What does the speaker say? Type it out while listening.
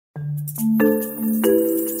But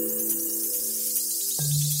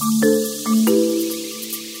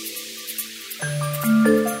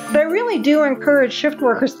I really do encourage shift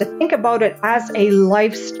workers to think about it as a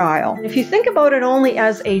lifestyle. If you think about it only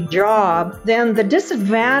as a job, then the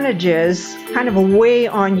disadvantages kind of weigh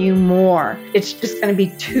on you more. It's just going to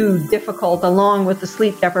be too difficult along with the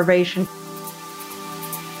sleep deprivation.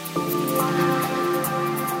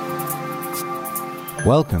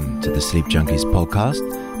 Welcome to the Sleep Junkies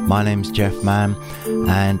podcast. My name's Jeff Mann,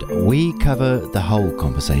 and we cover the whole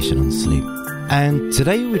conversation on sleep. And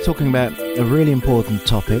today we're talking about a really important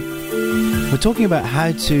topic. We're talking about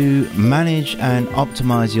how to manage and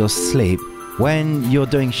optimize your sleep when you're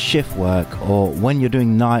doing shift work or when you're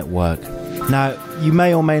doing night work. Now, you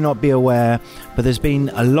may or may not be aware, but there's been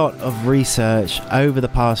a lot of research over the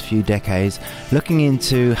past few decades looking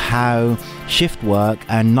into how shift work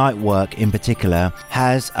and night work in particular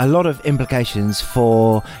has a lot of implications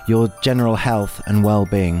for your general health and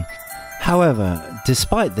well-being. However,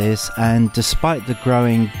 despite this and despite the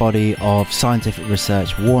growing body of scientific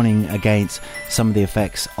research warning against some of the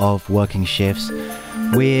effects of working shifts,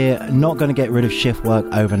 we're not going to get rid of shift work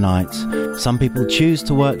overnight. Some people choose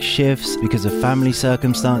to work shifts because of family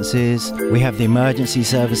circumstances. We have the emergency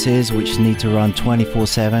services which need to run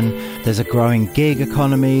 24/7. There's a growing gig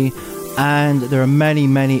economy, and there are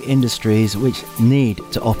many industries which need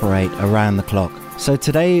to operate around the clock. So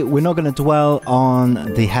today we're not going to dwell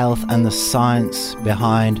on the health and the science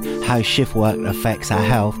behind how shift work affects our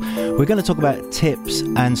health. We're going to talk about tips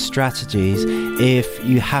and strategies if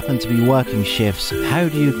you happen to be working shifts. How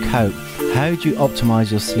do you cope? How do you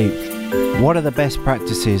optimize your sleep? What are the best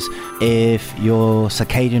practices if your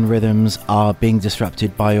circadian rhythms are being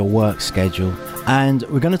disrupted by your work schedule? And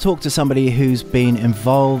we're going to talk to somebody who's been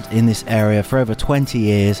involved in this area for over 20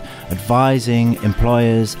 years, advising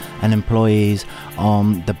employers and employees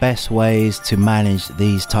on the best ways to manage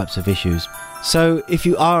these types of issues. So if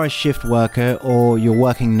you are a shift worker or you're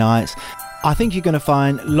working nights, I think you're going to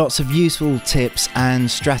find lots of useful tips and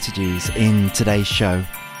strategies in today's show.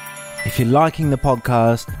 If you're liking the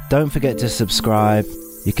podcast, don't forget to subscribe.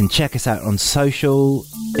 You can check us out on social,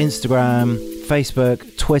 Instagram,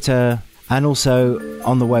 Facebook, Twitter, and also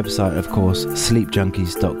on the website, of course,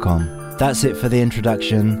 sleepjunkies.com. That's it for the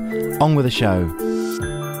introduction. On with the show.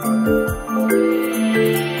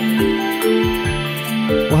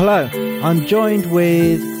 Well, hello. I'm joined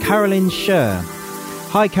with Carolyn Scher.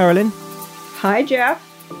 Hi, Carolyn. Hi, Jeff.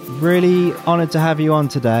 Really honoured to have you on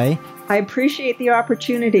today. I appreciate the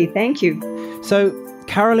opportunity. Thank you. So,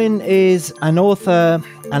 Carolyn is an author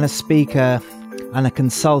and a speaker and a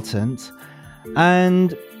consultant,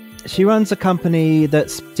 and she runs a company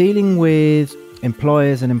that's dealing with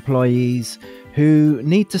employers and employees who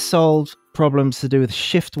need to solve problems to do with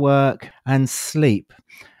shift work and sleep.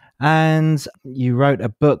 And you wrote a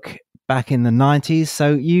book back in the 90s,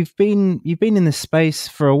 so you've been in this space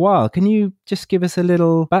for a while. Can you just give us a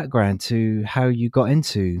little background to how you got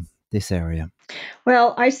into this area?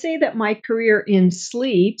 Well, I say that my career in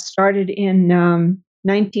sleep started in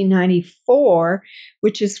 1994,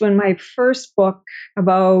 which is when my first book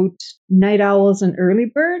about night owls and early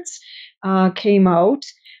birds came out.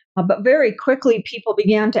 But very quickly, people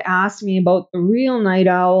began to ask me about the real night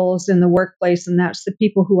owls in the workplace, and that's the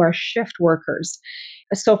people who are shift workers.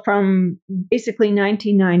 So from basically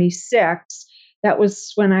 1996, that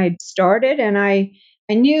was when I started, and I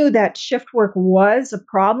knew that shift work was a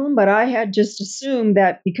problem, but I had just assumed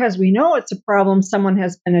that because we know it's a problem, someone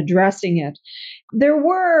has been addressing it. There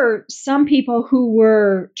were some people who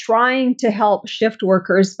were trying to help shift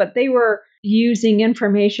workers, but they were using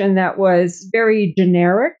information that was very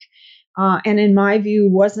generic and in my view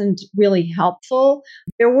wasn't really helpful.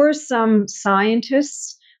 There were some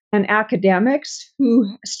scientists and academics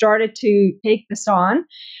who started to take this on.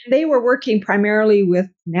 They were working primarily with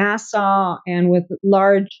NASA and with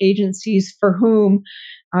large agencies for whom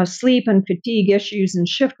sleep and fatigue issues and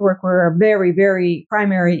shift work were a very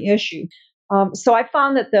primary issue. So I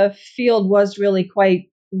found that the field was really quite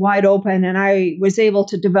wide open, and I was able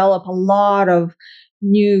to develop a lot of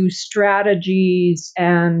new strategies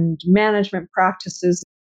and management practices.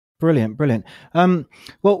 Brilliant.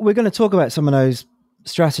 Well, we're going to talk about some of those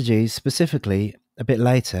strategies specifically a bit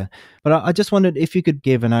later, but I just wondered if you could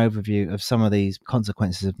give an overview of some of these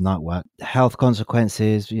consequences of night work, health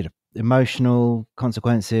consequences, emotional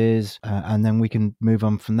consequences, and then we can move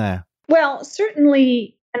on from there. Well,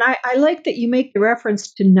 certainly, and I like that you make the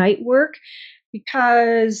reference to night work,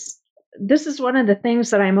 because this is one of the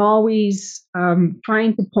things that I'm always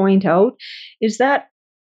trying to point out, is that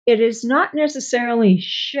it is not necessarily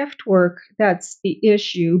shift work that's the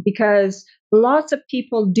issue, because lots of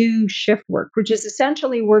people do shift work, which is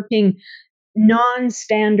essentially working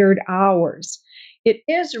non-standard hours. It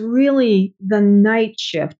is really the night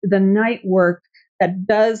shift, the night work that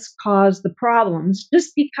does cause the problems,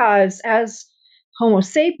 just because as Homo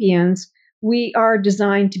sapiens, we are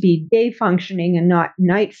designed to be day functioning and not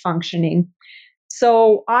night functioning.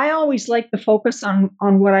 So I always like to focus on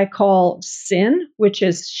what I call SIN, which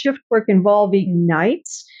is shift work involving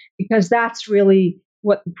nights, because that's really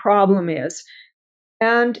what the problem is.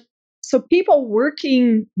 And so people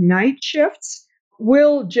working night shifts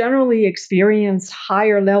will generally experience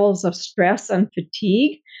higher levels of stress and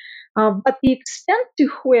fatigue. But the extent to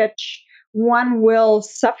which one will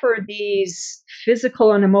suffer these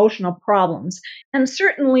physical and emotional problems. And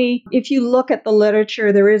certainly, if you look at the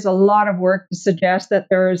literature, there is a lot of work to suggest that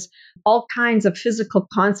there's all kinds of physical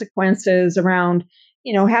consequences around,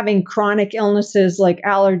 having chronic illnesses like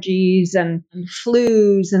allergies and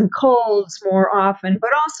flus and colds more often,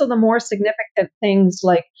 but also the more significant things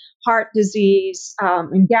like heart disease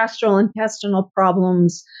and gastrointestinal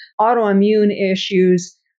problems, autoimmune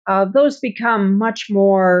issues. Those become much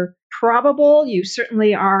more probable. You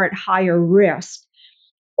certainly are at higher risk.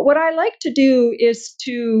 But what I like to do is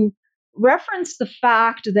to reference the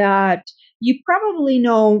fact that you probably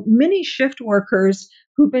know many shift workers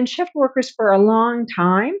who've been shift workers for a long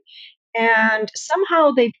time, and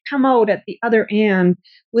somehow they've come out at the other end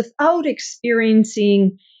without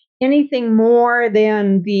experiencing anything more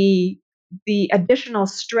than the additional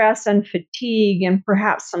stress and fatigue and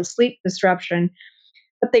perhaps some sleep disruption,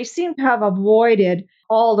 but they seem to have avoided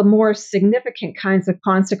all the more significant kinds of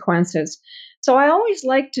consequences. So I always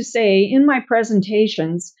like to say in my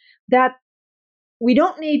presentations that we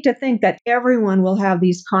don't need to think that everyone will have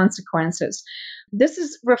these consequences.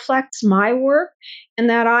 Reflects my work in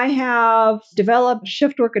that I have developed a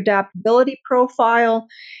shift work adaptability profile,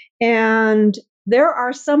 and there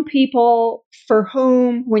are some people for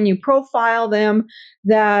whom, when you profile them,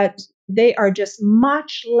 that they are just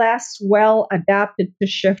much less well adapted to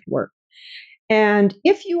shift work. And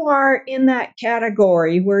if you are in that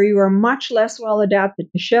category where you are much less well adapted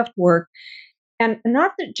to shift work, and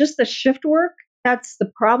not that just the shift work, that's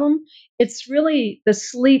the problem. It's really the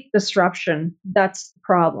sleep disruption that's the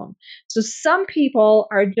problem. So some people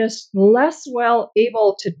are just less well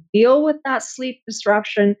able to deal with that sleep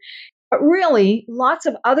disruption. But really, lots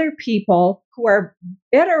of other people who are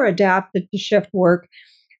better adapted to shift work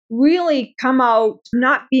really come out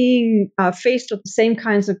not being faced with the same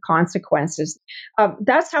kinds of consequences.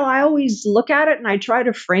 That's how I always look at it, and I try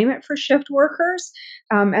to frame it for shift workers.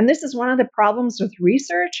 And this is one of the problems with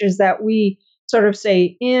research, is that we sort of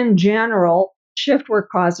say, in general, shift work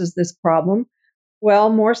causes this problem. Well,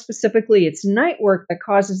 more specifically, it's night work that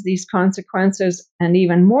causes these consequences. And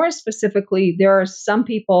even more specifically, there are some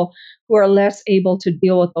people who are less able to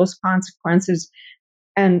deal with those consequences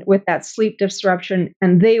and with that sleep disruption,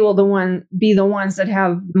 and they will be the ones that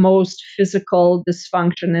have most physical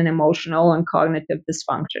dysfunction and emotional and cognitive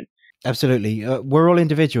dysfunction. Absolutely. We're all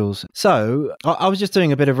individuals. So I was just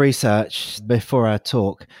doing a bit of research before our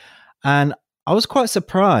talk, and I was quite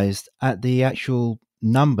surprised at the actual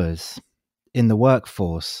numbers in the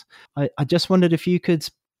workforce. I just wondered if you could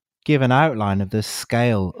give an outline of the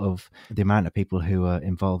scale of the amount of people who are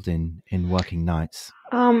involved in working nights.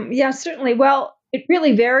 Yeah, certainly. Well, it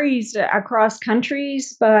really varies across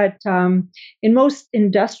countries, but in most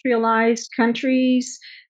industrialized countries,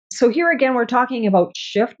 so here again, we're talking about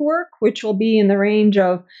shift work, which will be in the range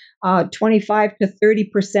of 25 to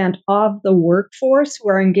 30% of the workforce who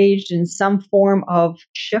are engaged in some form of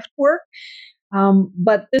shift work.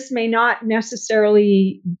 But this may not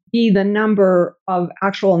necessarily be the number of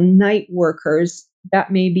actual night workers.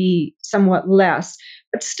 That may be somewhat less.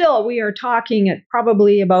 But still, we are talking at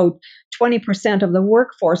probably about 20% of the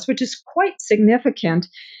workforce, which is quite significant.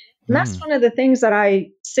 And that's one of the things that I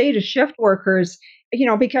say to shift workers,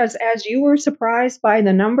 because as you were surprised by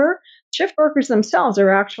the number, shift workers themselves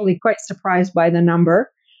are actually quite surprised by the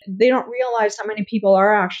number. They don't realize how many people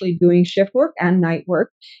are actually doing shift work and night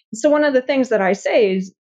work. So one of the things that I say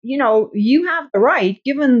is, you have the right,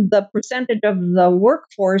 given the percentage of the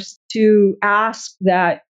workforce, to ask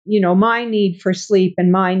that, my need for sleep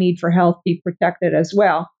and my need for health be protected as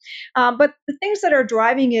well. But the things that are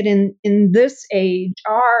driving it in this age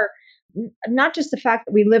are not just the fact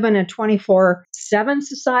that we live in a 24/7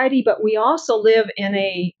 society, but we also live in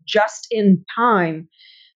a just-in-time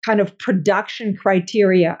kind of production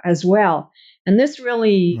criteria as well. And this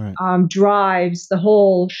really drives the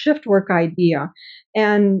whole shift work idea.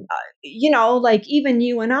 And, like even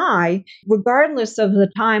you and I, regardless of the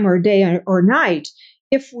time or day or night,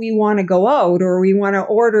 if we want to go out or we want to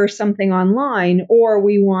order something online or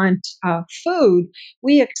we want food,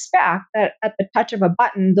 we expect that at the touch of a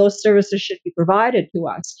button, those services should be provided to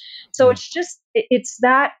us. So Yeah. it's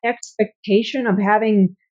that expectation of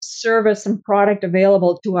having service and product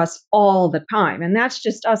available to us all the time. And that's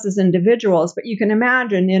just us as individuals. But you can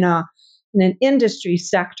imagine in an industry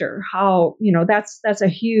sector how, that's a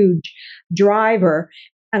huge driver.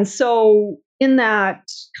 And so in that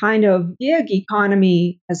kind of gig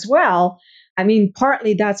economy as well, I mean,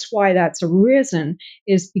 partly that's why that's arisen,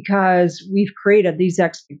 is because we've created these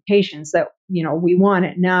expectations that, we want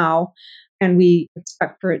it now and we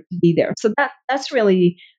expect for it to be there. So that's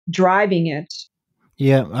really driving it.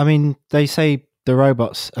 Yeah, I mean, they say the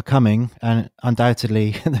robots are coming, and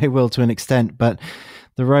undoubtedly they will to an extent, but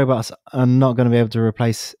the robots are not going to be able to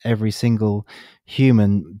replace every single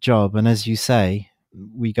human job. And as you say,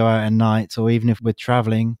 we go out at night, or even if we're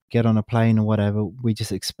traveling, get on a plane or whatever, we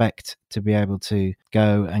just expect to be able to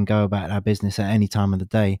go about our business at any time of the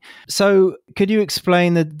day. So could you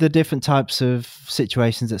explain the different types of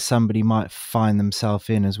situations that somebody might find themselves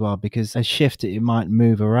in as well? Because a shift, it might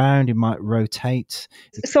move around, it might rotate.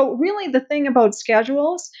 So really the thing about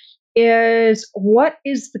schedules is, what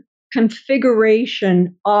is the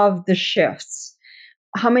configuration of the shifts?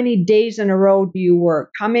 How many days in a row do you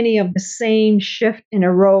work? How many of the same shift in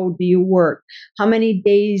a row do you work? How many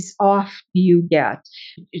days off do you get?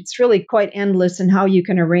 It's really quite endless in how you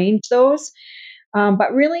can arrange those.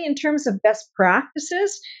 But really, in terms of best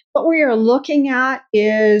practices, what we are looking at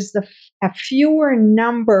is a fewer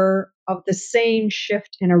number of the same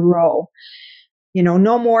shift in a row.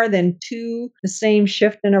 No more than 2 the same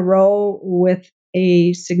shift in a row with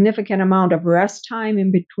a significant amount of rest time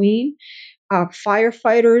in between.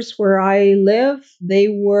 Firefighters where I live, they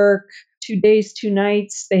work 2 days, 2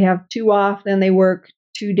 nights. They have 2 off, then they work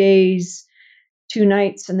 2 days, 2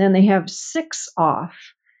 nights, and then they have 6 off.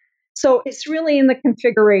 So it's really in the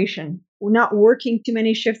configuration. We're not working too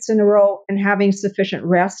many shifts in a row and having sufficient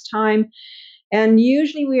rest time. And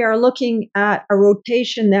usually we are looking at a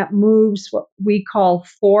rotation that moves what we call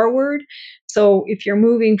forward. So if you're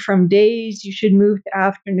moving from days, you should move to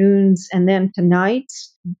afternoons and then to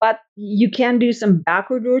nights. But you can do some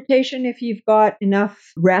backward rotation if you've got enough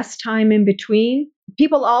rest time in between.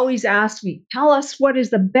 People always ask me, tell us what is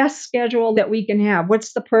the best schedule that we can have?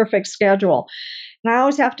 What's the perfect schedule? And I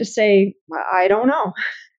always have to say, I don't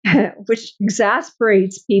know, which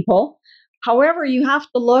exasperates people. However, you have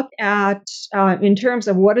to look at, in terms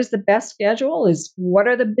of what is the best schedule, is what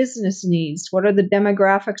are the business needs? What are the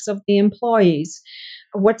demographics of the employees?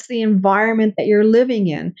 What's the environment that you're living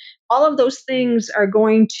in? All of those things are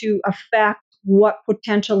going to affect what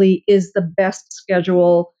potentially is the best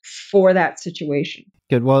schedule for that situation.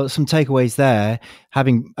 Good. Well, some takeaways there.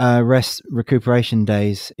 Having rest recuperation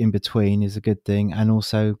days in between is a good thing. And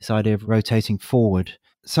also this idea of rotating forward.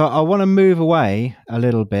 So I want to move away a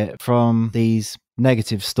little bit from these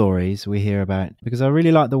negative stories we hear about, because I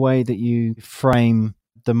really like the way that you frame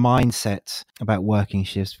the mindset about working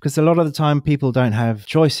shifts, because a lot of the time people don't have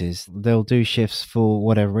choices. They'll do shifts for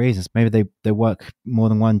whatever reasons. Maybe they work more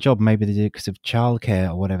than one job. Maybe they do it because of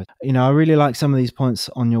childcare or whatever. I really like some of these points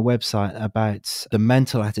on your website about the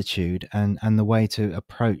mental attitude and the way to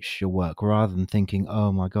approach your work, rather than thinking,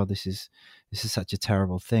 oh my God, this is such a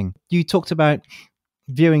terrible thing. You talked about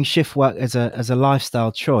viewing shift work as a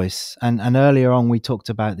lifestyle choice, and earlier on we talked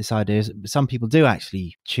about this idea. Some people do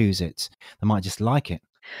actually choose it. They might just like it.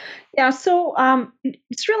 Yeah, so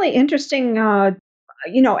it's really interesting.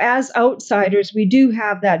 As outsiders, we do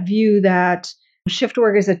have that view that shift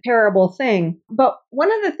work is a terrible thing. But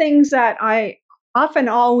one of the things that I often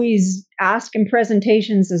always ask in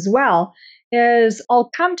presentations as well is, I'll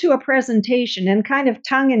come to a presentation and kind of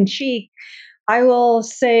tongue in cheek, I will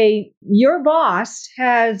say, your boss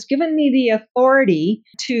has given me the authority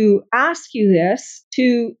to ask you this.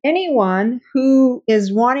 To anyone who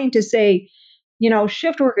is wanting to say,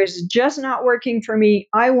 shift work is just not working for me.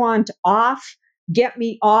 I want off. Get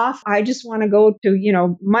me off. I just want to go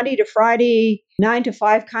to, Monday to Friday, 9 to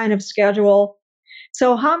 5 kind of schedule.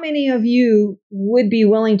 So how many of you would be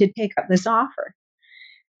willing to take up this offer?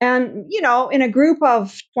 And, in a group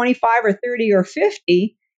of 25 or 30 or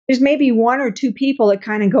 50, there's maybe 1 or 2 people that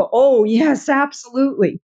kind of go, oh, yes,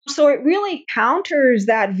 absolutely. So it really counters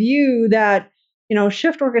that view that,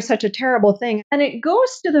 shift work is such a terrible thing. And it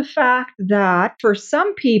goes to the fact that for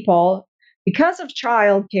some people, because of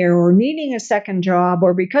childcare or needing a second job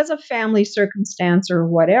or because of family circumstance or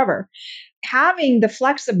whatever, having the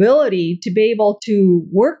flexibility to be able to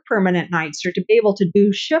work permanent nights or to be able to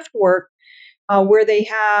do shift work where they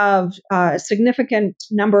have a significant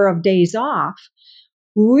number of days off,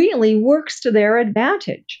 really works to their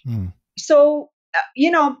advantage. So,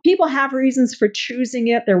 people have reasons for choosing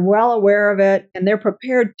it. They're well aware of it and they're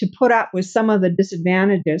prepared to put up with some of the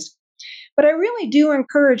disadvantages. But I really do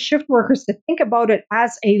encourage shift workers to think about it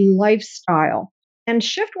as a lifestyle. And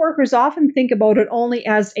shift workers often think about it only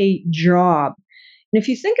as a job. And if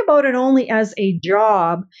you think about it only as a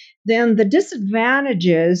job, then the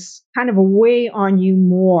disadvantages kind of weigh on you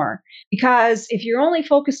more. Because if you're only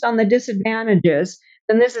focused on the disadvantages,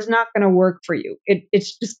 then this is not going to work for you.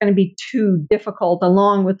 It's just going to be too difficult,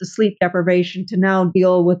 along with the sleep deprivation, to now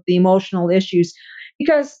deal with the emotional issues.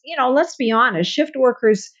 Because, let's be honest, shift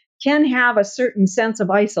workers can have a certain sense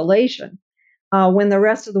of isolation when the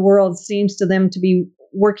rest of the world seems to them to be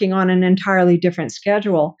working on an entirely different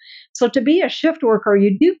schedule. So to be a shift worker,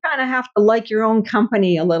 you do kind of have to like your own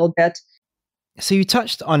company a little bit. So you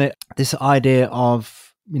touched on it, this idea of,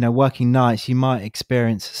 working nights, you might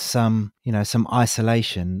experience some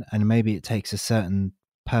isolation, and maybe it takes a certain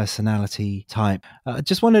personality type. I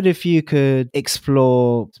just wondered if you could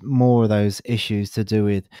explore more of those issues to do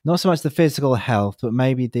with not so much the physical health, but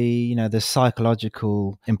maybe the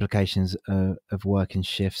psychological implications of working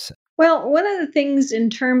shifts. Well, one of the things in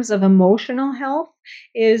terms of emotional health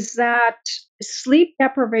is that sleep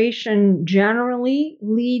deprivation generally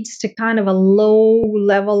leads to kind of a low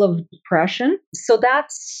level of depression. So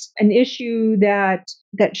that's an issue that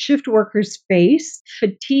shift workers face.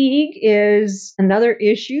 Fatigue is another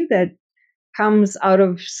issue that comes out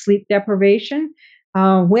of sleep deprivation.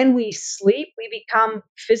 When we sleep, we become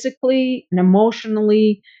physically and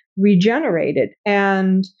emotionally regenerated.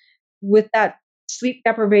 And with that sleep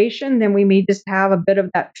deprivation, then we may just have a bit of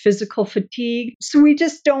that physical fatigue. So we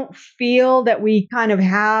just don't feel that we kind of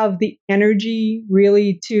have the energy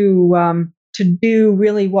really to do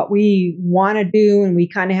really what we want to do, and we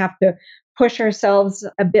kind of have to push ourselves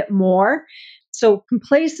a bit more. So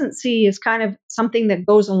complacency is kind of something that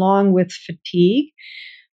goes along with fatigue.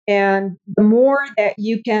 And the more that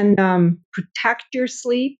you can protect your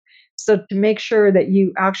sleep, so to make sure that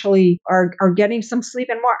you actually are getting some sleep,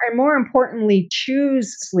 and more importantly,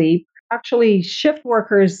 choose sleep. Actually, shift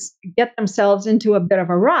workers get themselves into a bit of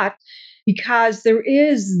a rut because there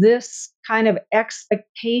is this kind of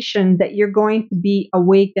expectation that you're going to be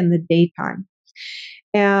awake in the daytime.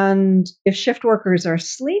 And if shift workers are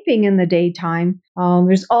sleeping in the daytime,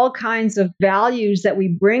 there's all kinds of values that we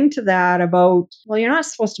bring to that about, well, you're not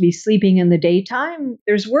supposed to be sleeping in the daytime.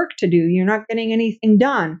 There's work to do. You're not getting anything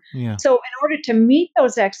done. Yeah. So in order to meet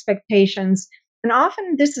those expectations, and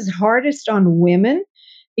often this is hardest on women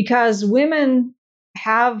because women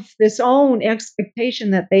have this own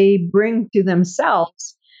expectation that they bring to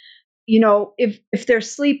themselves. If they're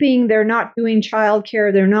sleeping, they're not doing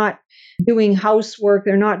childcare, they're not doing housework,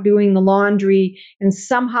 they're not doing the laundry, and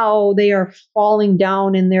somehow they are falling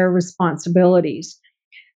down in their responsibilities.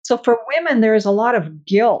 So for women, there is a lot of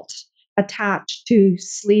guilt attached to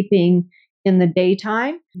sleeping in the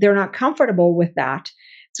daytime. They're not comfortable with that.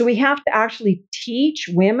 So we have to actually teach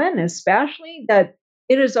women, especially, that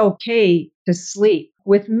it is okay to sleep.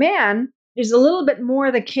 With men, it's a little bit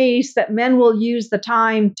more the case that men will use the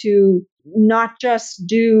time to not just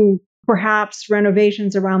do perhaps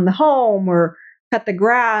renovations around the home or cut the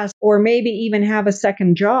grass or maybe even have a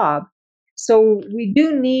second job. So we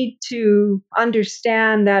do need to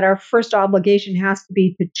understand that our first obligation has to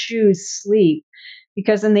be to choose sleep,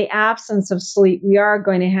 because in the absence of sleep, we are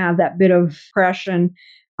going to have that bit of depression.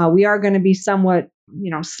 We are going to be somewhat,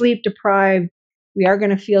 sleep deprived. We are going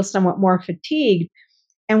to feel somewhat more fatigued.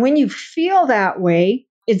 And when you feel that way,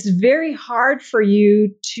 it's very hard for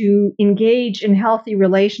you to engage in healthy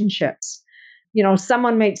relationships.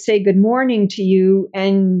 Someone might say good morning to you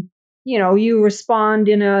and, you respond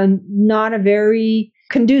in a not a very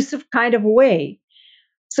conducive kind of way.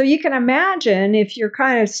 So you can imagine if you're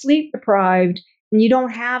kind of sleep deprived and you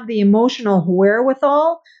don't have the emotional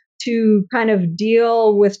wherewithal to kind of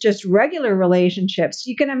deal with just regular relationships,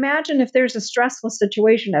 you can imagine if there's a stressful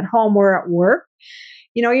situation at home or at work,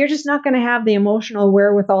 you're just not going to have the emotional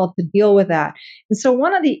wherewithal to deal with that. And so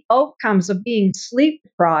one of the outcomes of being sleep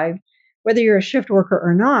deprived, whether you're a shift worker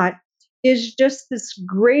or not, is just this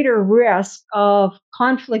greater risk of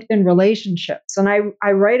conflict in relationships. And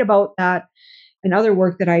I write about that in other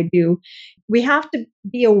work that I do. We have to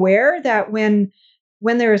be aware that when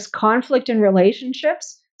there is conflict in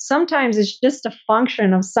relationships, sometimes it's just a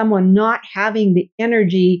function of someone not having the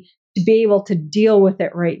energy to be able to deal with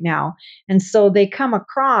it right now. And so they come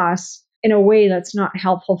across in a way that's not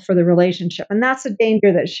helpful for the relationship. And that's a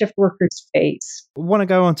danger that shift workers face. I want to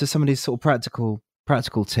go on to some of these sort of practical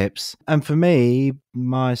practical tips. And for me,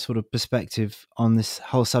 my sort of perspective on this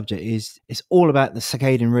whole subject is it's all about the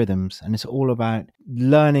circadian rhythms, and it's all about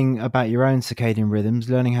learning about your own circadian rhythms,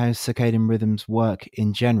 learning how circadian rhythms work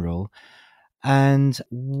in general. And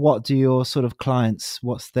what do your sort of clients,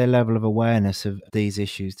 what's their level of awareness of these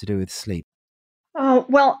issues to do with sleep?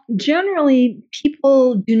 Well, generally,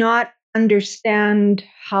 people do not understand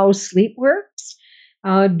how sleep works.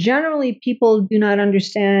 Generally, people do not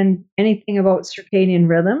understand anything about circadian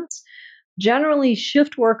rhythms. Generally,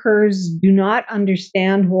 shift workers do not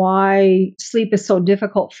understand why sleep is so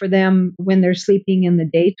difficult for them when they're sleeping in the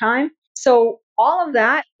daytime. So, all of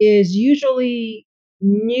that is usually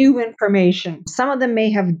new information. Some of them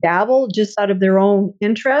may have dabbled just out of their own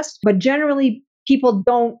interest, but generally, people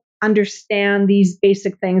don't understand these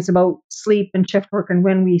basic things about sleep and shift work and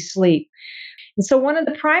when we sleep. And so, one of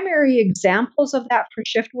the primary examples of that for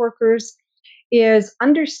shift workers is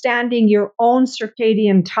understanding your own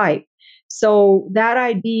circadian type. So, that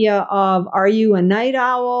idea of are you a night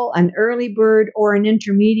owl, an early bird, or an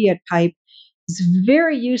intermediate type is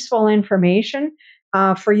very useful information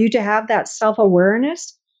for you to have that self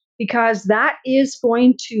awareness, because that is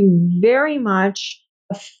going to very much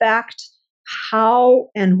affect how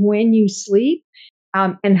and when you sleep,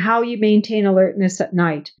 and how you maintain alertness at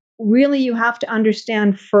night. Really, you have to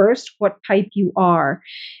understand first what type you are.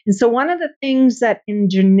 And so, one of the things that in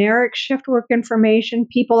generic shift work information,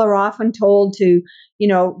 people are often told to,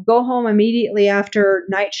 go home immediately after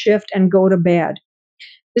night shift and go to bed.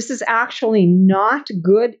 This is actually not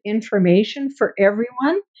good information for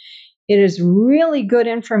everyone. It is really good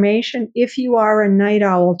information if you are a night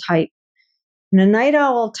owl type. And a night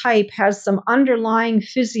owl type has some underlying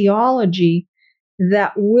physiology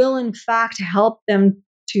that will, in fact, help them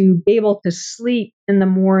to be able to sleep in the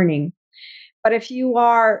morning. But if you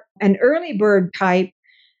are an early bird type,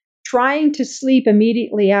 trying to sleep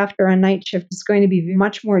immediately after a night shift is going to be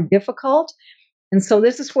much more difficult. And so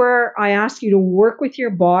this is where I ask you to work with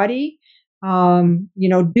your body.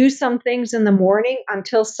 Do some things in the morning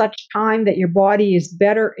until such time that your body is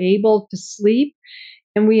better able to sleep,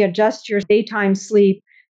 and we adjust your daytime sleep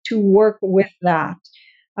to work with that.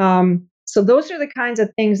 So those are the kinds of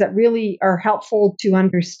things that really are helpful to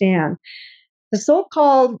understand. The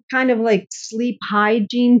so-called kind of like sleep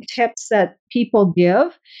hygiene tips that people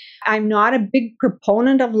give, I'm not a big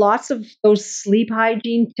proponent of lots of those sleep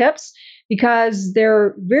hygiene tips because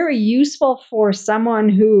they're very useful for someone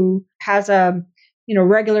who has a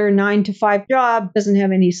regular 9 to 5 job, doesn't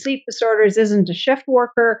have any sleep disorders, isn't a shift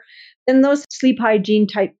worker. Then those sleep hygiene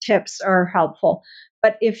type tips are helpful.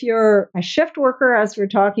 But if you're a shift worker, as we're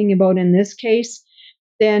talking about in this case,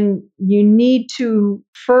 then you need to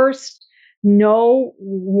first know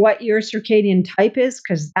what your circadian type is,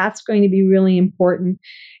 because that's going to be really important.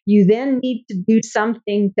 You then need to do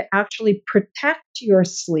something to actually protect your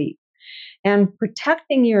sleep. And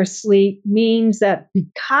protecting your sleep means that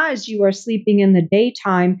because you are sleeping in the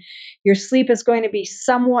daytime, your sleep is going to be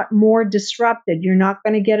somewhat more disrupted. You're not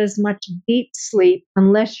going to get as much deep sleep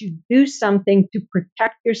unless you do something to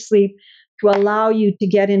protect your sleep to allow you to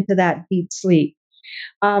get into that deep sleep.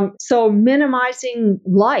 So minimizing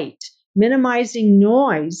light, minimizing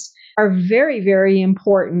noise are very, very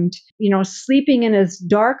important. Sleeping in as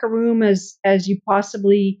dark a room as you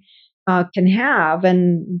possibly can have.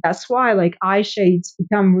 And that's why eye shades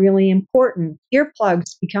become really important.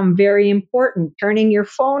 Earplugs become very important. Turning your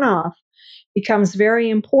phone off becomes very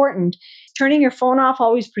important. Turning your phone off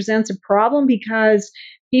always presents a problem because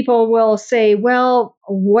people will say, well,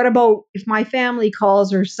 what about if my family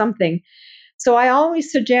calls or something? So I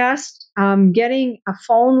always suggest getting a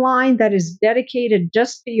phone line that is dedicated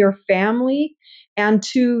just to your family and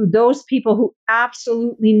to those people who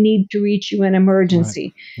absolutely need to reach you in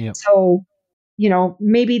emergency. Right. Yep. So,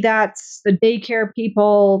 maybe that's the daycare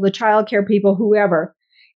people, the childcare people, whoever.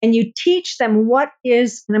 And you teach them what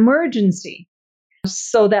is an emergency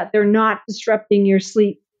so that they're not disrupting your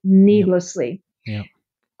sleep needlessly. Yep.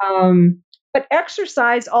 But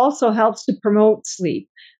exercise also helps to promote sleep.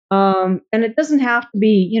 And it doesn't have to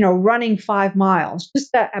be, running 5 miles.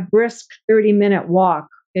 Just a brisk 30-minute walk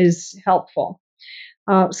is helpful.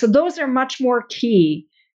 So those are much more key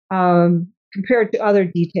compared to other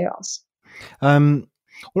details.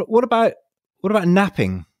 What about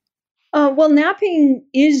napping? Well, napping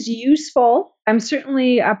is useful. I'm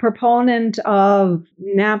certainly a proponent of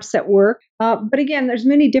naps at work. But again, there's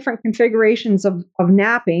many different configurations of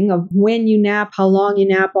napping, of when you nap, how long you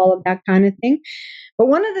nap, all of that kind of thing. But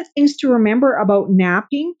one of the things to remember about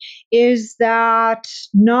napping is that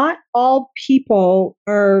not all people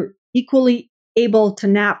are equally able to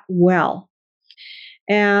nap well.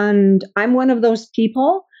 And I'm one of those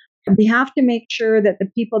people. We have to make sure that the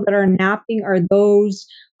people that are napping are those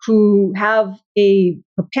who have a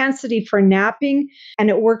propensity for napping and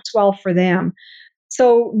it works well for them.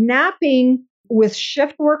 So napping with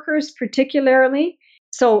shift workers particularly.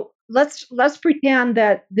 So let's pretend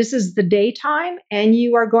that this is the daytime and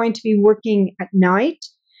you are going to be working at night.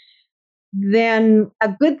 Then a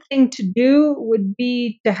good thing to do would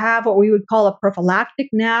be to have what we would call a prophylactic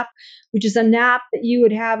nap, which is a nap that you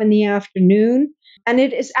would have in the afternoon. And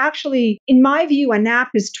it is actually, in my view, a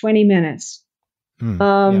nap is 20 minutes.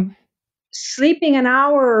 Yeah. Sleeping an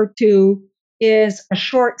hour or two is a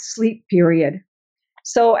short sleep period.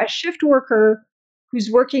 So a shift worker who's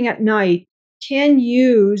working at night can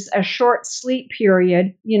use a short sleep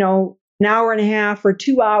period, an hour and a half or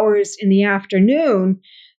 2 hours in the afternoon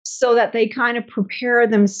so that they kind of prepare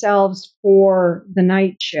themselves for the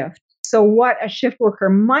night shift. So what a shift worker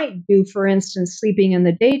might do, for instance, sleeping in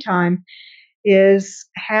the daytime, is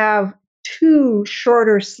have two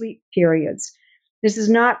shorter sleep periods. This is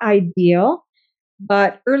not ideal,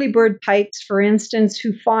 but early bird types, for instance,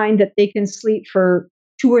 who find that they can sleep for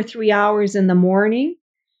 2 or 3 hours in the morning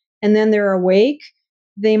and then they're awake,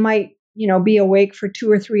 they might, be awake for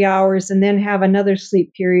 2 or 3 hours and then have another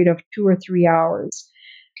sleep period of 2 or 3 hours.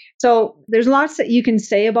 So there's lots that you can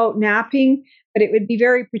say about napping, but it would be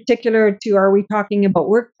very particular to, are we talking about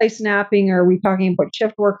workplace napping? Are we talking about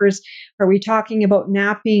shift workers? Are we talking about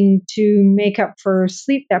napping to make up for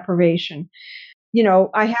sleep deprivation?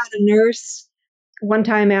 I had a nurse one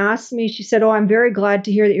time asked me, she said, "Oh, I'm very glad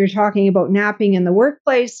to hear that you're talking about napping in the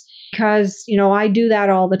workplace because, I do that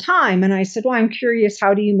all the time." And I said, "Well, I'm curious,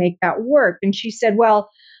 how do you make that work?" And she said,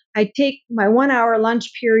 "Well, I take my 1 hour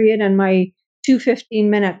lunch period and my two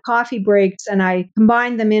 15-minute coffee breaks and I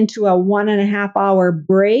combine them into a 1.5 hour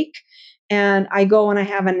break and I go and I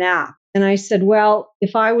have a nap." And I said, "Well,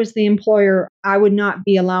 if I was the employer, I would not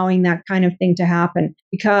be allowing that kind of thing to happen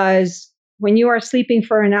because when you are sleeping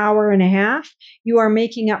for an hour and a half, you are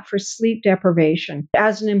making up for sleep deprivation.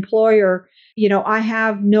 As an employer, I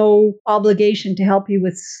have no obligation to help you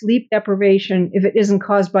with sleep deprivation if it isn't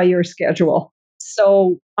caused by your schedule."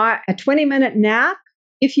 So a 20-minute nap,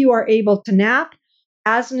 if you are able to nap,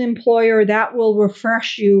 as an employer, that will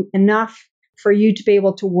refresh you enough for you to be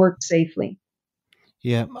able to work safely.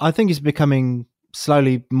 Yeah, I think it's becoming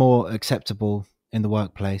slowly more acceptable in the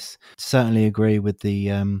workplace. Certainly agree with the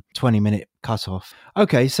 20-minute cutoff.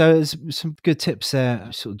 Okay, so there's some good tips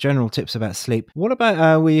there, sort of general tips about sleep. What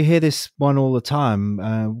about, we hear this one all the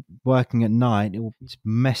time, working at night, it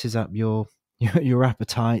messes up your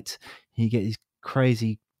appetite. You get these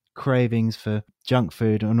crazy cravings for junk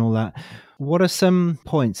food and all that. What are some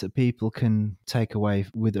points that people can take away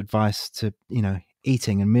with advice to,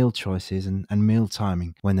 eating and meal choices and meal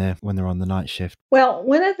timing when they're on the night shift? Well,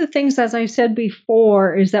 one of the things, as I said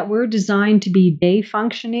before, is that we're designed to be day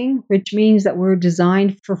functioning, which means that we're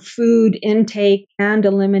designed for food intake and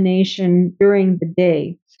elimination during the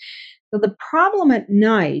day. So the problem at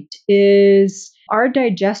night is our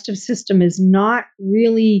digestive system is not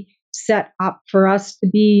really set up for us to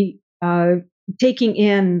be taking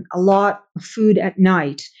in a lot of food at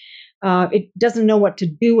night. It doesn't know what to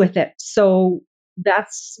do with it. So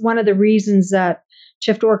that's one of the reasons that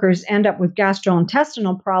shift workers end up with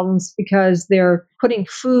gastrointestinal problems, because they're putting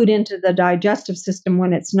food into the digestive system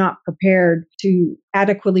when it's not prepared to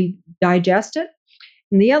adequately digest it.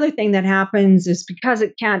 And the other thing that happens is because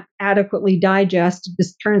it can't adequately digest, it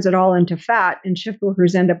just turns it all into fat, and shift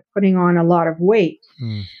workers end up putting on a lot of weight.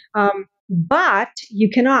 But you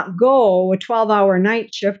cannot go a 12-hour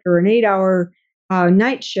night shift or an 8-hour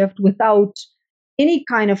night shift without any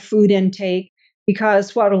kind of food intake,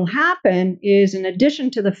 because what will happen is, in addition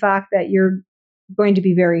to the fact that you're going to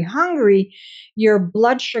be very hungry, your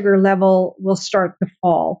blood sugar level will start to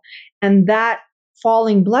fall. And that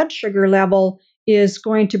falling blood sugar level is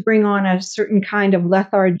going to bring on a certain kind of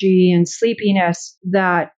lethargy and sleepiness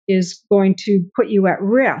that is going to put you at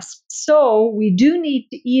risk. So we do need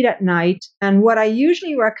to eat at night. And what I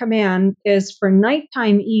usually recommend is for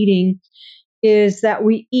nighttime eating is that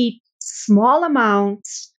we eat small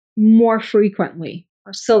amounts more frequently.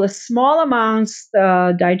 So the small amounts,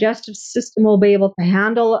 the digestive system will be able to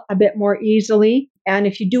handle a bit more easily. And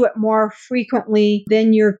if you do it more frequently,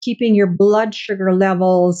 then you're keeping your blood sugar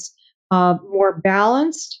levels more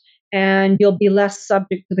balanced, and you'll be less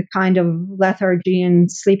subject to the kind of lethargy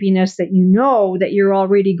and sleepiness that that you're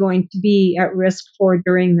already going to be at risk for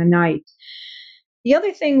during the night. The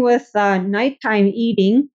other thing with nighttime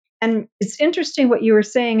eating, and it's interesting what you were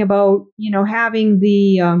saying about, having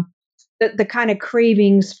the kind of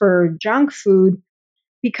cravings for junk food,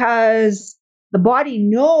 because the body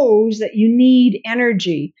knows that you need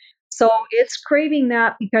energy. So it's craving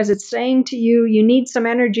that because it's saying to you, you need some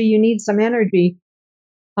energy, you need some energy.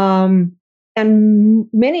 And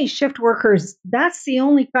many shift workers, that's the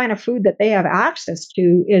only kind of food that they have access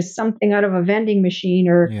to is something out of a vending machine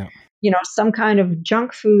or, Yeah. Some kind of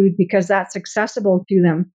junk food because that's accessible to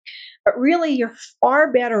them. But really, you're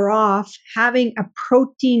far better off having a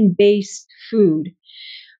protein-based food.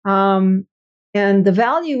 And the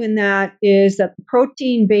value in that is that the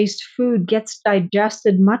protein-based food gets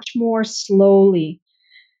digested much more slowly.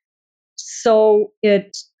 So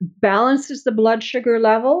it balances the blood sugar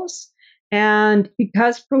levels. And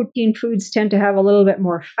because protein foods tend to have a little bit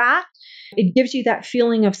more fat, it gives you that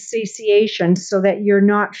feeling of satiation so that you're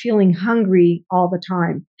not feeling hungry all the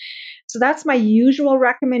time. So that's my usual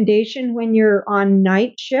recommendation when you're on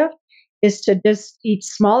night shift is to just eat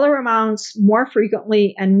smaller amounts more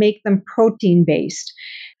frequently and make them protein based.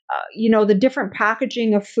 The different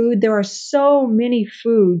packaging of food, there are so many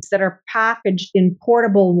foods that are packaged in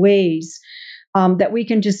portable ways that we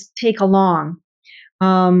can just take along.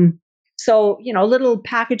 Little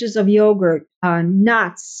packages of yogurt,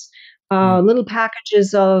 nuts, little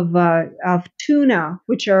packages of tuna,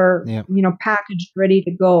 which are, Yeah. Packaged ready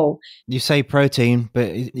to go. You say protein, but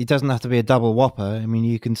it doesn't have to be a double whopper. I mean,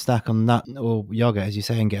 you can stack on nut or yogurt, as you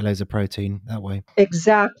say, and get loads of protein that way.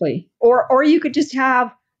 Exactly. Or you could just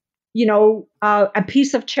have, a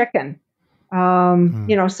piece of chicken,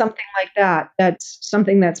 something like that. That's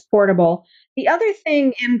something that's portable. The other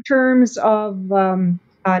thing in terms of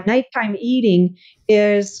nighttime eating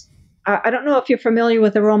is I don't know if you're familiar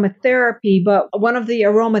with aromatherapy, but one of the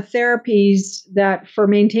aromatherapies that for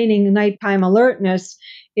maintaining nighttime alertness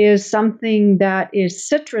is something that is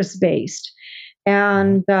citrus based.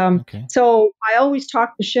 And Okay. so I always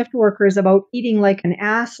talk to shift workers about eating like an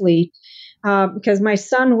athlete because my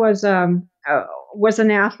son was an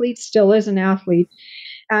athlete, still is an athlete.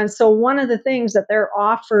 And so one of the things that they're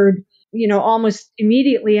offered, almost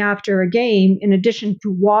immediately after a game, in addition to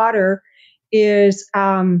water, is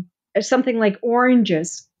something like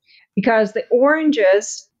oranges, because the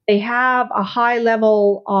oranges, they have a high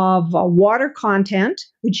level of water content,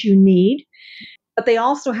 which you need, but they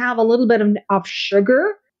also have a little bit of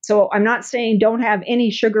sugar. So I'm not saying don't have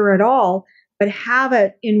any sugar at all, but have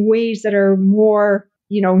it in ways that are more,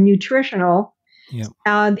 nutritional. Yeah.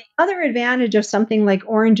 The other advantage of something like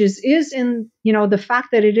oranges is in, the fact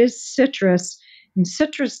that it is citrus, and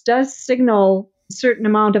citrus does signal a certain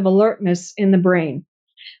amount of alertness in the brain.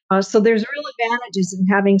 So there's real advantages in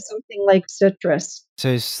having something like citrus. So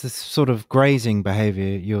it's the sort of grazing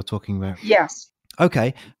behavior you're talking about. Yes.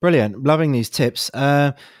 Okay, brilliant. Loving these tips.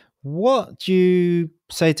 What do you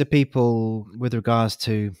say to people with regards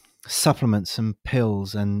to supplements and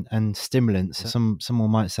pills and stimulants?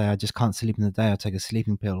 Someone might say, I just can't sleep in the day, I'll take a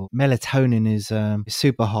sleeping pill. Melatonin is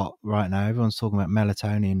super hot right now. Everyone's talking about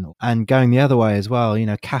melatonin and going the other way as well,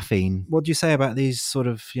 caffeine. What do you say about these sort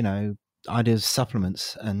of, ideas of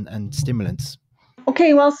supplements and stimulants?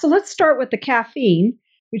 Okay, well, so let's start with the caffeine,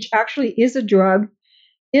 which actually is a drug,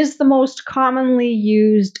 is the most commonly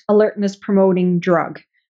used alertness promoting drug.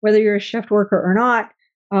 Whether you're a shift worker or not,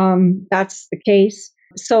 that's the case.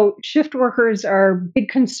 So shift workers are big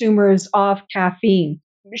consumers of caffeine.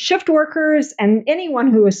 Shift workers and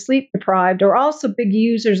anyone who is sleep deprived are also big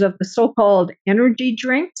users of the so-called energy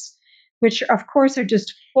drinks, which of course are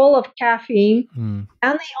just full of caffeine. And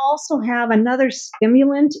they also have another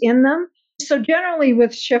stimulant in them. So generally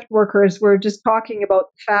with shift workers, we're just talking about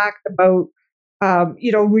the fact about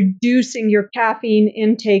reducing your caffeine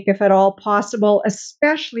intake if at all possible,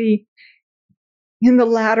 especially in the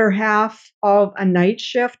latter half of a night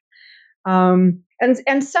shift. And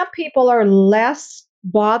some people are less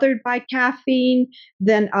bothered by caffeine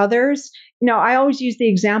than others. I always use the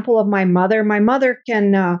example of my mother. My mother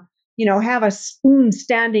can, have a spoon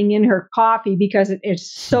standing in her coffee because it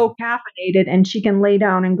is so caffeinated, and she can lay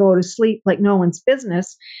down and go to sleep like no one's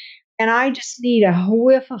business. And I just need a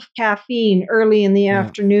whiff of caffeine early in the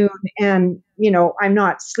afternoon, and, I'm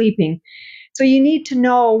not sleeping. So you need to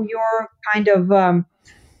know your kind of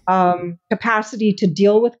capacity to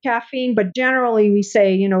deal with caffeine. But generally, we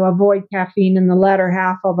say, avoid caffeine in the latter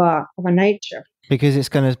half of a night shift. Because it's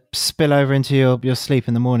going to spill over into your sleep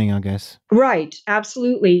in the morning, I guess. Right,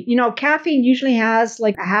 absolutely. Caffeine usually has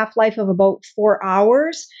like a half-life of about 4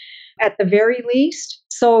 hours at the very least.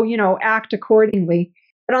 So, act accordingly.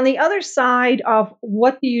 But on the other side of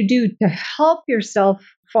what do you do to help yourself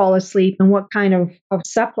fall asleep and what kind of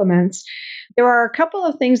supplements, there are a couple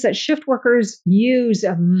of things that shift workers use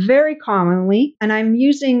very commonly. And I'm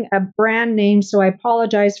using a brand name, so I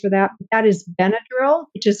apologize for that. That is Benadryl,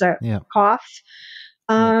 which is a Yeah. cough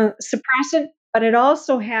suppressant, but it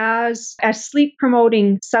also has a sleep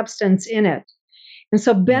promoting substance in it. And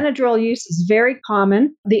so Yeah. Benadryl use is very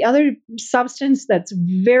common. The other substance that's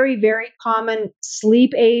very, very common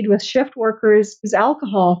sleep aid with shift workers is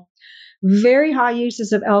alcohol. Very high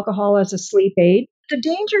uses of alcohol as a sleep aid. The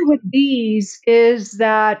danger with these is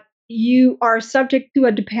that you are subject to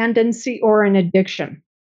a dependency or an addiction.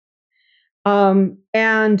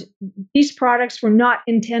 And these products were not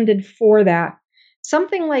intended for that.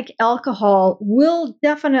 Something like alcohol will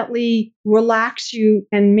definitely relax you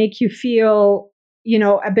and make you feel,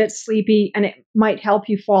 a bit sleepy, and it might help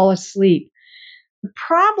you fall asleep. The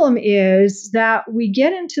problem is that we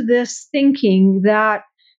get into this thinking that,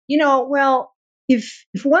 well, if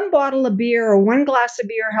one bottle of beer or one glass of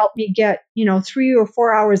beer helped me get, 3 or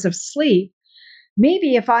 4 hours of sleep,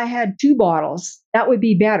 maybe if I had 2 bottles, that would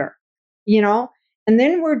be better, you know? And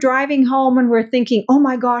then we're driving home and we're thinking, oh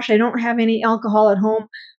my gosh, I don't have any alcohol at home.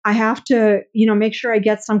 I have to, make sure I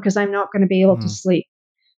get some because I'm not going to be able to Mm. sleep.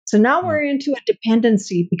 So now Yeah. we're into a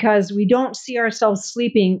dependency because we don't see ourselves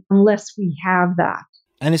sleeping unless we have that.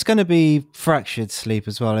 And it's going to be fractured sleep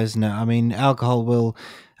as well, isn't it? I mean, alcohol will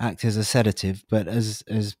act as a sedative, but as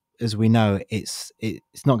we know, it's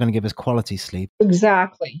not going to give us quality sleep.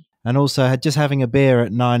 Exactly. And also, just having a beer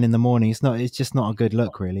at 9 in the morning, it's just not a good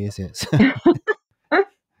look, really, is it?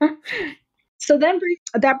 So then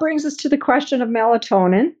that brings us to the question of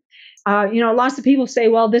melatonin. Lots of people say,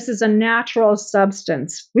 well, this is a natural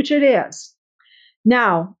substance, which it is.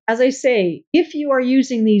 Now, as I say, if you are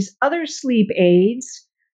using these other sleep aids,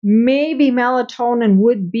 maybe melatonin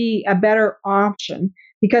would be a better option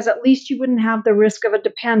because at least you wouldn't have the risk of a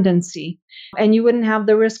dependency and you wouldn't have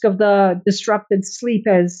the risk of the disrupted sleep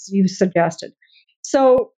as you suggested.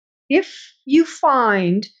 So if you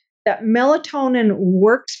find that melatonin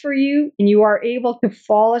works for you and you are able to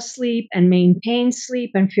fall asleep and maintain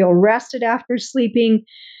sleep and feel rested after sleeping,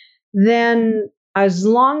 then as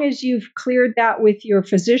long as you've cleared that with your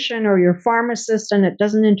physician or your pharmacist and it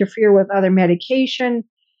doesn't interfere with other medication,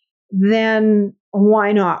 then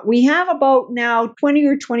why not? We have about now 20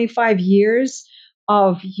 or 25 years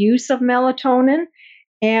of use of melatonin.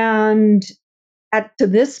 And to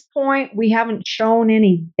this point, we haven't shown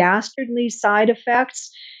any dastardly side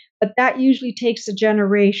effects, but that usually takes a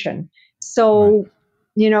generation. So,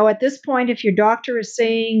 at this point, if your doctor is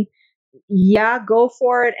saying, yeah, go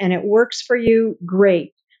for it and it works for you,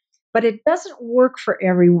 great. But it doesn't work for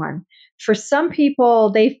everyone. For some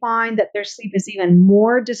people, they find that their sleep is even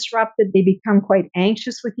more disrupted. They become quite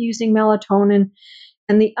anxious with using melatonin.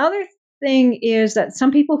 And the other thing is that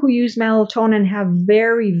some people who use melatonin have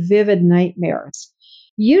very vivid nightmares.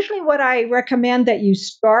 Usually, what I recommend that you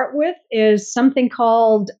start with is something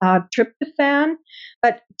called tryptophan.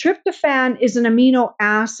 But tryptophan is an amino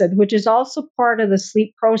acid, which is also part of the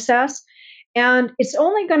sleep process. And it's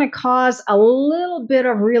only going to cause a little bit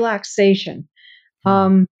of relaxation.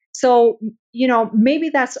 So, maybe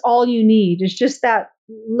that's all you need is just that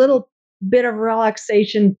little bit of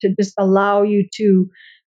relaxation to just allow you to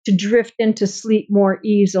drift into sleep more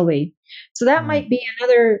easily. So that might be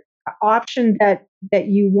another option that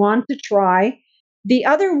you want to try. The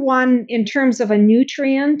other one in terms of a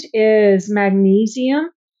nutrient is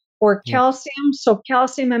magnesium or Yeah. calcium. So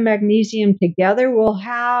calcium and magnesium together will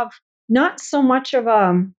have not so much of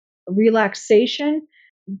a relaxation.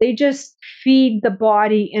 They just feed the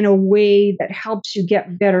body in a way that helps you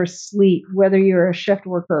get better sleep, whether you're a shift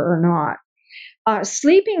worker or not.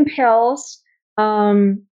 Sleeping pills,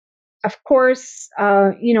 of course,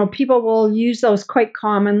 people will use those quite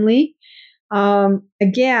commonly.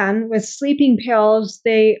 Again, with sleeping pills,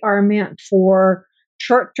 they are meant for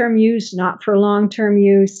short-term use, not for long-term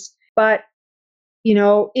use. But,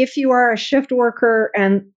 if you are a shift worker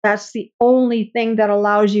and that's the only thing that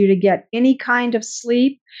allows you to get any kind of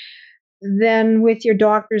sleep, then with your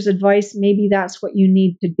doctor's advice, maybe that's what you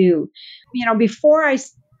need to do. Before I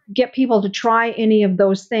get people to try any of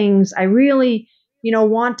those things, I really,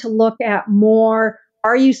 want to look at more.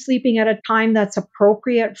 Are you sleeping at a time that's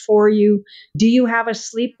appropriate for you? Do you have a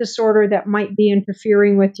sleep disorder that might be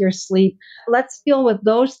interfering with your sleep? Let's deal with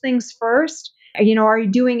those things first. Are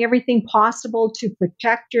you doing everything possible to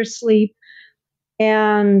protect your sleep?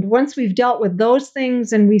 And once we've dealt with those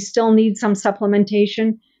things and we still need some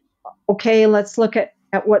supplementation, okay, let's look at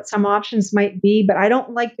what some options might be. But I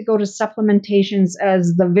don't like to go to supplementations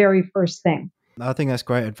as the very first thing. I think that's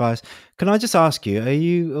great advice. Can I just ask you, are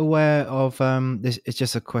you aware of this? It's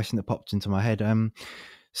just a question that popped into my head.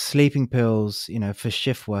 Sleeping pills, for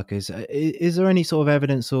shift workers. Is there any sort of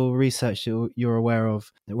evidence or research that you're aware of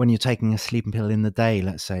that when you're taking a sleeping pill in the day,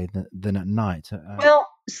 let's say, than at night? Well,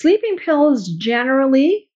 sleeping pills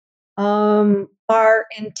generally are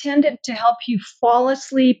intended to help you fall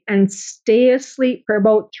asleep and stay asleep for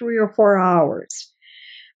about 3 or 4 hours.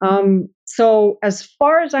 So, as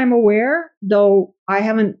far as I'm aware, though I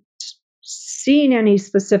haven't seen any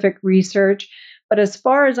specific research, but as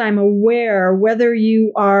far as I'm aware, whether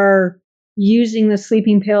you are using the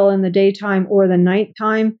sleeping pill in the daytime or the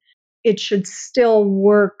nighttime, it should still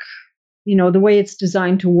work, the way it's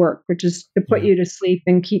designed to work, which is to put Yeah. you to sleep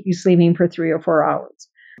and keep you sleeping for 3 or 4 hours.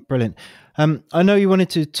 Brilliant. I know you wanted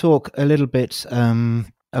to talk a little bit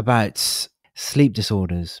about sleep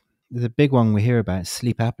disorders. The big one we hear about is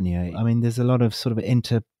sleep apnea. I mean, there's a lot of sort of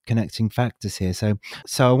interconnecting factors here.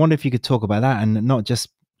 So I wonder if you could talk about that, and not just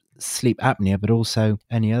sleep apnea, but also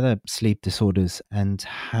any other sleep disorders and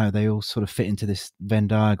how they all sort of fit into this Venn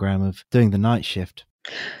diagram of doing the night shift.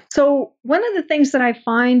 So, one of the things that I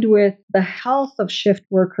find with the health of shift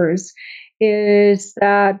workers is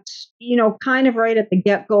that, kind of right at the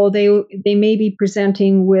get go, they may be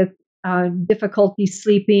presenting with difficulty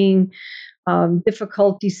sleeping,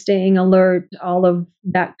 difficulty staying alert, all of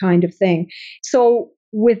that kind of thing. So,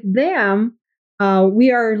 with them,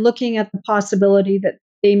 we are looking at the possibility that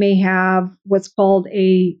they may have what's called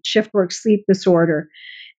a shift work sleep disorder.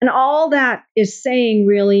 And all that is saying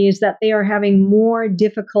really is that they are having more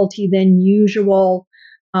difficulty than usual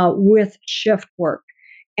with shift work.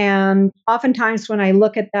 And oftentimes when I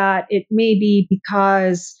look at that, it may be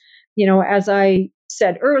because, as I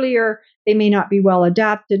said earlier, they may not be well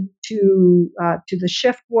adapted to the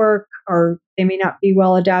shift work, or they may not be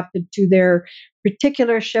well adapted to their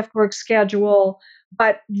particular shift work schedule.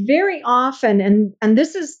 But very often, and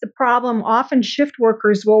this is the problem, often shift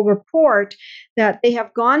workers will report that they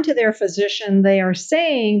have gone to their physician. They are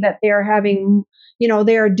saying that they are having,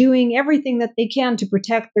 they are doing everything that they can to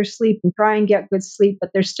protect their sleep and try and get good sleep,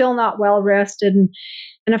 but they're still not well rested.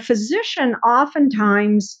 And a physician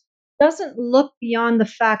oftentimes doesn't look beyond the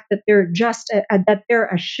fact that they're that they're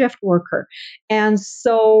a shift worker. And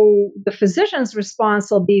so the physician's response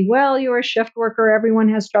will be, well, you're a shift worker. Everyone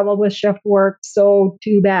has trouble with shift work, so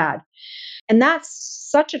too bad. And that's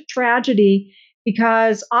such a tragedy,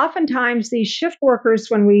 because oftentimes these shift workers,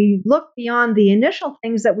 when we look beyond the initial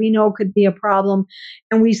things that we know could be a problem,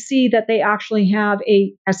 and we see that they actually have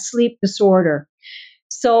a sleep disorder.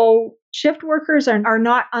 So shift workers are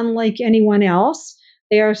not unlike anyone else.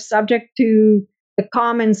 They are subject to the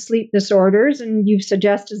common sleep disorders, and you've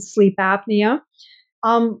suggested sleep apnea.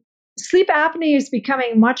 Sleep apnea is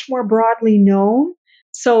becoming much more broadly known.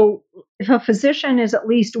 So if a physician is at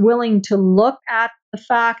least willing to look at the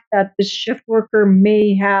fact that the shift worker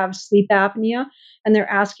may have sleep apnea, and they're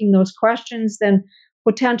asking those questions, then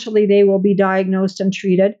potentially they will be diagnosed and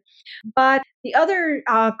treated. But the other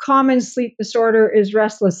common sleep disorder is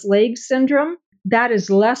restless leg syndrome. That is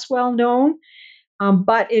less well known,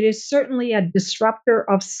 but it is certainly a disruptor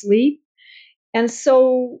of sleep. And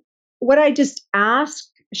so, what I just ask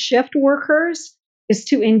shift workers is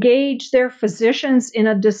to engage their physicians in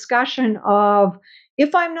a discussion of,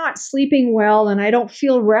 if I'm not sleeping well and I don't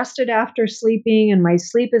feel rested after sleeping and my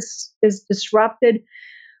sleep is disrupted,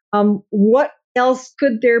 what else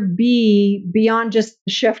could there be beyond just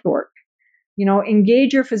the shift work?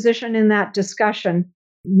 Engage your physician in that discussion.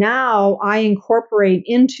 Now I incorporate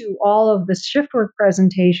into all of the shift work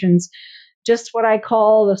presentations just what I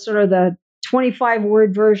call the sort of the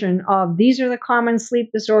 25-word version of, these are the common sleep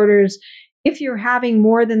disorders. If you're having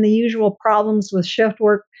more than the usual problems with shift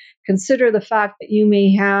work, consider the fact that you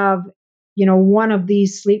may have, one of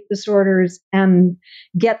these sleep disorders, and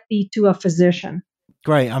get thee to a physician.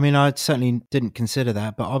 Great. I mean, I certainly didn't consider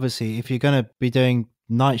that, but obviously if you're going to be doing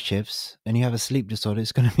night shifts and you have a sleep disorder,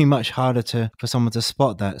 it's going to be much harder for someone to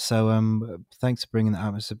spot that. So thanks for bringing that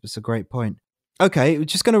up. It's a great point. Okay, we're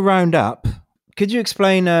just going to round up. Could you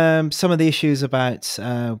explain some of the issues about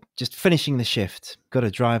just finishing the shift? Got to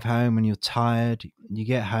drive home and you're tired. You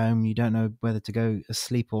get home, you don't know whether to go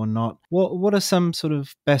asleep or not. What are some sort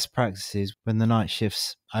of best practices when the night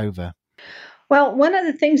shift's over? Well, one of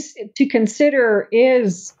the things to consider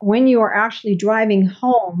is when you are actually driving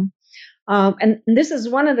home. And this is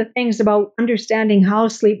one of the things about understanding how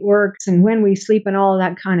sleep works and when we sleep and all of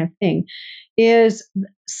that kind of thing, is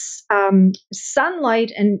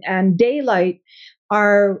sunlight and daylight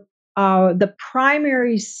are the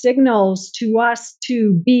primary signals to us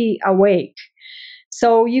to be awake.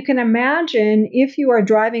 So you can imagine if you are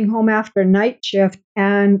driving home after night shift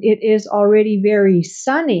and it is already very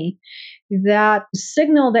sunny, that the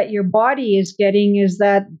signal that your body is getting is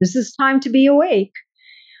that this is time to be awake.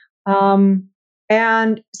 Um,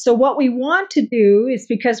 and so, what we want to do is,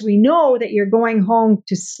 because we know that you're going home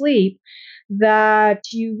to sleep, that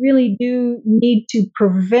you really do need to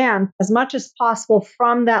prevent as much as possible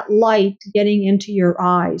from that light getting into your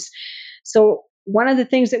eyes. So, one of the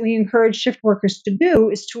things that we encourage shift workers to do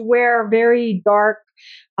is to wear very dark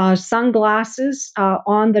sunglasses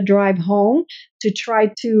on the drive home to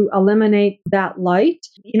try to eliminate that light.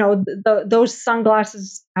 Those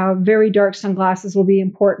sunglasses, very dark sunglasses, will be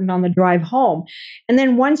important on the drive home. And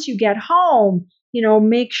then once you get home,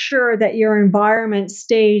 make sure that your environment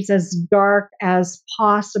stays as dark as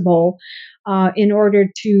possible in order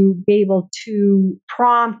to be able to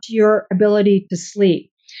prompt your ability to sleep.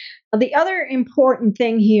 Now, the other important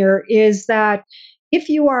thing here is that if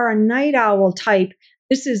you are a night owl type,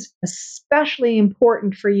 this is especially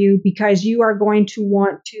important for you because you are going to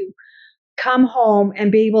want to come home and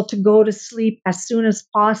be able to go to sleep as soon as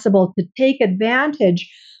possible to take advantage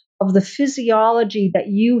of the physiology that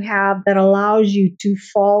you have that allows you to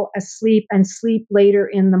fall asleep and sleep later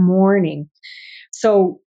in the morning.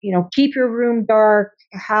 So, keep your room dark,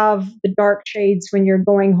 have the dark shades when you're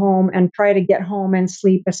going home, and try to get home and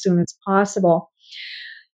sleep as soon as possible.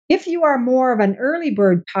 If you are more of an early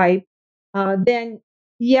bird type, then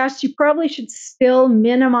yes, you probably should still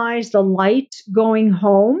minimize the light going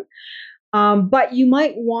home. But you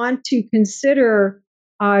might want to consider,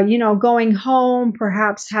 going home,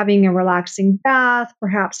 perhaps having a relaxing bath,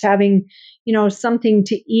 perhaps having, something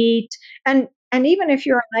to eat. And even if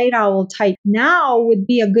you're a night owl type, now would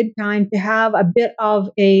be a good time to have a bit of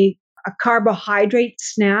a carbohydrate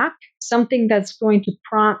snack, something that's going to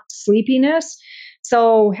prompt sleepiness.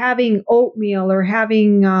 So having oatmeal or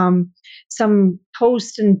having some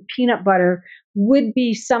toast and peanut butter would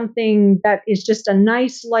be something that is just a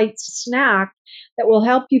nice light snack that will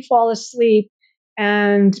help you fall asleep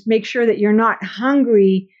and make sure that you're not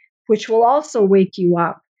hungry, which will also wake you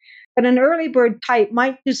up. But an early bird type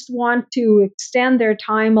might just want to extend their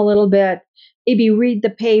time a little bit, maybe read the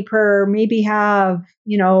paper, maybe have,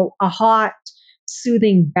 a hot,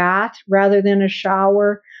 soothing bath rather than a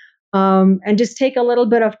shower, and just take a little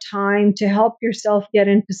bit of time to help yourself get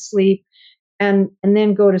into sleep and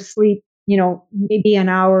then go to sleep, maybe an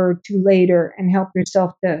hour or two later and help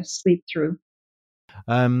yourself to sleep through.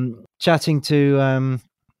 Chatting to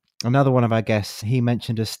another one of our guests, he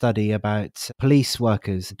mentioned a study about police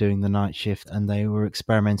workers doing the night shift, and they were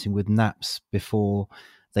experimenting with naps before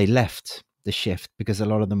they left the shift because a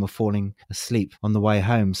lot of them were falling asleep on the way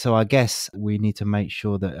home. So I guess we need to make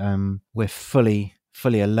sure that we're fully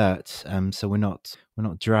alert, so we're not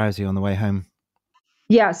drowsy on the way home.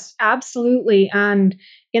 Yes, absolutely. And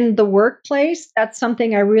in the workplace, that's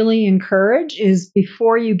something I really encourage is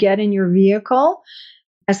before you get in your vehicle,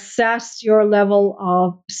 assess your level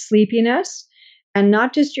of sleepiness, and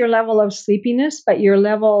not just your level of sleepiness, but your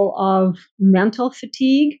level of mental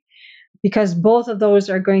fatigue, because both of those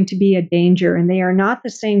are going to be a danger and they are not the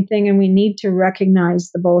same thing. And we need to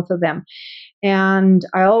recognize the both of them. And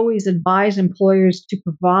I always advise employers to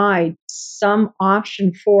provide some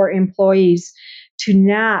option for employees to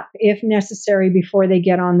nap if necessary before they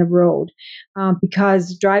get on the road.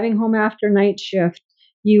 Because driving home after night shift,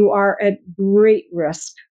 you are at great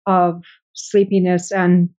risk of sleepiness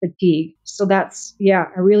and fatigue. So that's,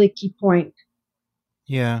 a really key point.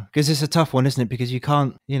 Yeah, because it's a tough one, isn't it? Because you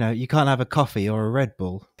can't have a coffee or a Red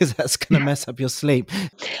Bull because that's going to mess up your sleep.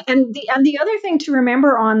 And the other thing to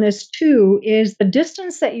remember on this too is the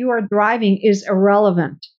distance that you are driving is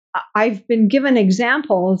irrelevant. I've been given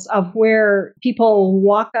examples of where people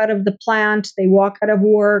walk out of the plant, they walk out of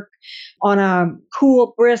work on a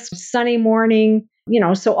cool, brisk, sunny morning,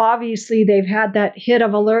 so obviously they've had that hit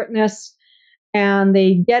of alertness and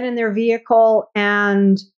they get in their vehicle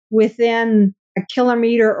and within a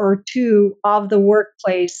kilometer or two of the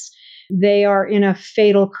workplace, they are in a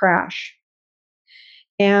fatal crash.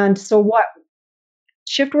 And so what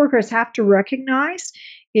shift workers have to recognize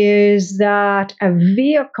is that a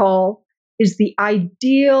vehicle is the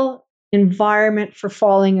ideal environment for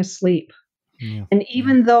falling asleep. Yeah. And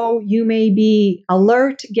even though you may be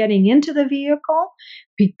alert getting into the vehicle,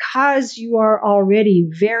 because you are already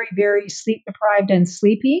very, very sleep deprived and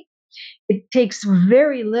sleepy, it takes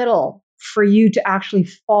very little for you to actually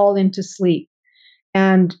fall into sleep.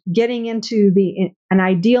 And getting into an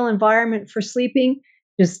ideal environment for sleeping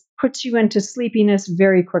just puts you into sleepiness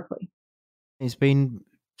very quickly. It's been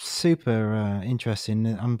super interesting.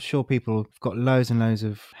 I'm sure people have got loads and loads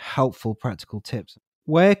of helpful practical tips.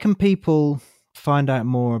 Where can people find out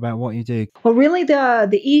more about what you do? Well, really,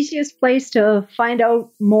 the easiest place to find out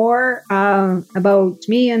more about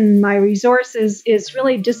me and my resources is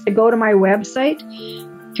really just to go to my website,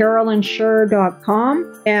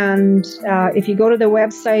 CarolynScher.com. And if you go to the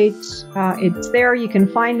website, it's there. You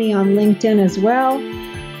can find me on LinkedIn as well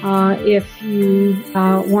if you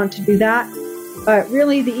want to do that. But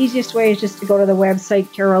really, the easiest way is just to go to the website,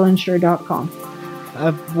 CarolynScher.com.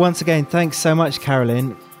 Once again, thanks so much,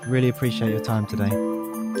 Carolyn. Really appreciate your time today.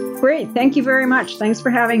 Great. Thank you very much. Thanks for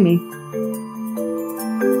having me.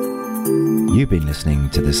 You've been listening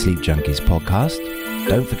to the Sleep Junkies podcast.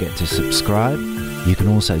 Don't forget to subscribe. You can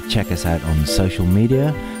also check us out on social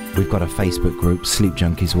media. We've got a Facebook group, Sleep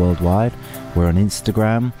Junkies Worldwide. We're on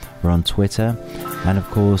Instagram. We're on Twitter. And of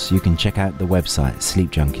course, you can check out the website,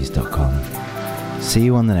 sleepjunkies.com. See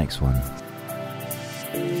you on the next one.